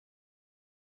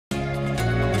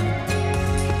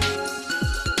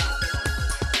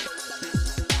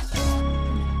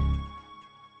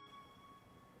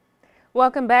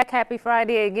Welcome back. Happy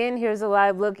Friday again. Here's a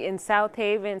live look in South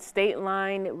Haven, State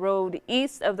Line Road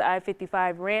east of the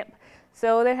I-55 ramp.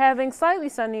 So they're having slightly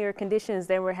sunnier conditions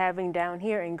than we're having down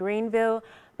here in Greenville.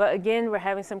 But again, we're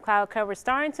having some cloud cover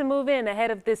starting to move in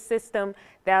ahead of this system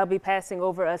that'll be passing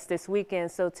over us this weekend.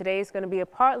 So today is going to be a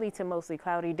partly to mostly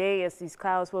cloudy day as these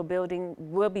clouds will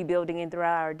be building in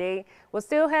throughout our day. We'll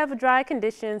still have dry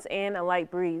conditions and a light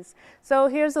breeze. So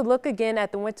here's a look again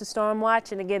at the winter storm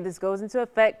watch. And again, this goes into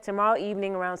effect tomorrow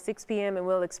evening around 6 p.m. and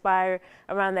will expire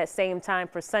around that same time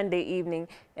for Sunday evening.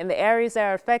 And the areas that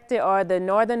are affected are the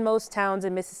northernmost towns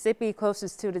in Mississippi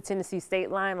closest to the Tennessee state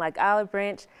line, like Olive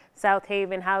Branch, South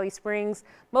Haven, Holly Springs.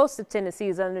 Most of Tennessee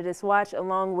is under this watch,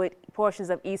 along with portions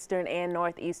of eastern and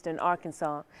northeastern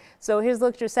Arkansas. So here's a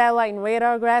look at your satellite and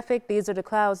radar graphic. These are the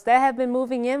clouds that have been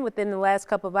moving in within the last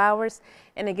couple of hours.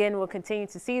 And again, we'll continue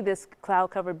to see this cloud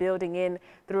cover building in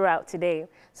throughout today.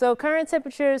 So current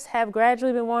temperatures have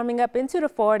gradually been warming up into the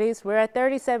 40s. We're at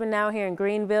 37 now here in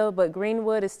Greenville, but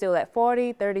Greenwood is still at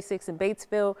 40, 36 in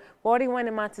Batesville, 41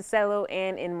 in Monticello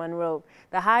and in Monroe.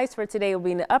 The highs for today will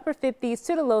be in the upper 50s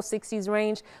to the low 60s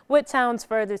range, with towns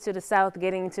further to the south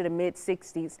getting into the mid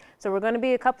 60s. So we're going to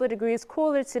be a couple of degrees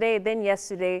cooler today than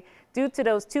yesterday due to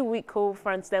those two weak cold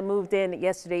fronts that moved in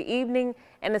yesterday evening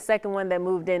and the second one that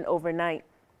moved in overnight.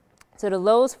 So the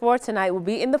lows for tonight will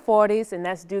be in the 40s, and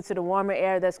that's due to the warmer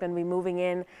air that's going to be moving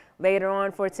in later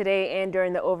on for today and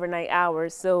during the overnight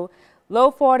hours. So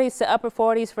low 40s to upper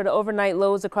 40s for the overnight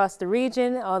lows across the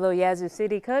region, although Yazoo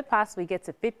City could possibly get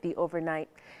to 50 overnight.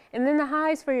 And then the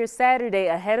highs for your Saturday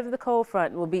ahead of the cold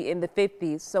front will be in the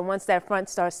 50s. So once that front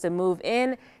starts to move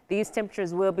in, these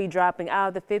temperatures will be dropping out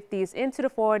of the 50s into the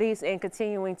 40s and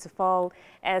continuing to fall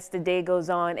as the day goes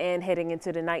on and heading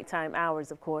into the nighttime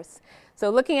hours, of course. So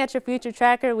looking at your future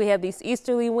tracker, we have these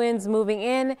easterly winds moving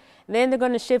in. Then they're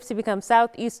going to shift to become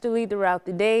southeasterly throughout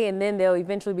the day, and then they'll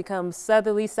eventually become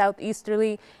southerly,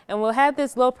 southeasterly. And we'll have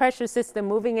this low pressure system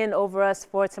moving in over us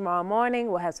for tomorrow morning.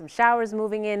 We'll have some showers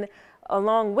moving in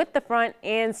along with the front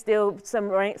and still some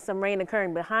rain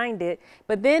occurring behind it.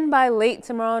 But then by late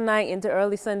tomorrow night into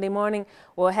early Sunday morning,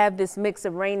 we'll have this mix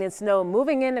of rain and snow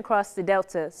moving in across the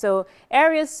Delta. So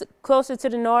areas closer to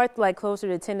the north, like closer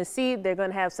to Tennessee, they're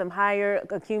going to have some higher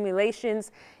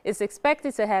accumulations. It's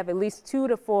expected to have at least 2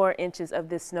 to 4 inches of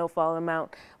this snowfall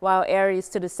amount, while areas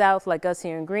to the south, like us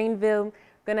here in Greenville,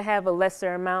 going to have a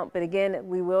lesser amount. But again,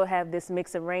 we will have this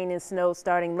mix of rain and snow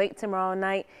starting late tomorrow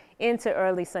night into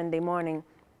early Sunday morning.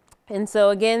 And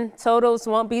so again, totals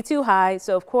won't be too high.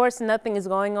 So of course, nothing is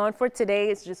going on for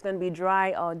today. It's just going to be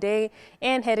dry all day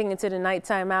and heading into the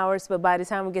nighttime hours. But by the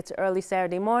time we get to early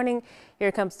Saturday morning,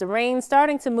 here comes the rain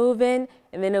starting to move in,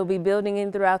 and then it'll be building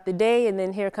in throughout the day. And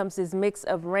then here comes this mix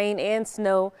of rain and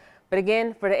snow. But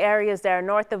again, for the areas that are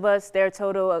north of us, their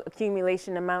total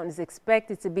accumulation amount is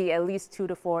expected to be at least 2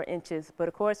 to 4 inches. But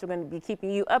of course, we're going to be keeping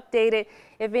you updated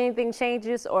if anything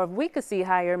changes or if we could see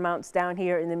higher amounts down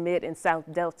here in the mid and south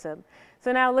Delta.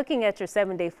 So now looking at your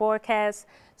 7-day forecast,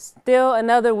 still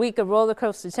another week of roller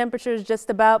coaster temperatures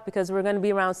just about, because we're going to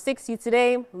be around 60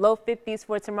 today, low 50s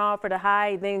for tomorrow for the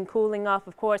high, then cooling off,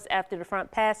 of course, after the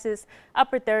front passes,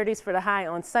 upper 30s for the high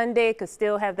on Sunday. Could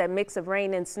still have that mix of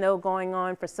rain and snow going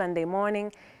on for Sunday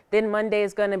morning. Then Monday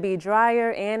is going to be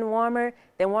drier and warmer,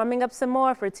 then warming up some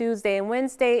more for Tuesday and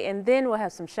Wednesday, and then we'll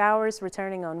have some showers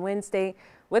returning on Wednesday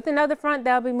with another front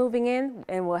that'll be moving in,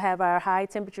 and we'll have our high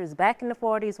temperatures back in the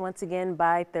 40s once again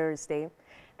by Thursday.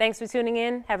 Thanks for tuning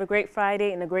in. Have a great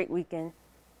Friday and a great weekend.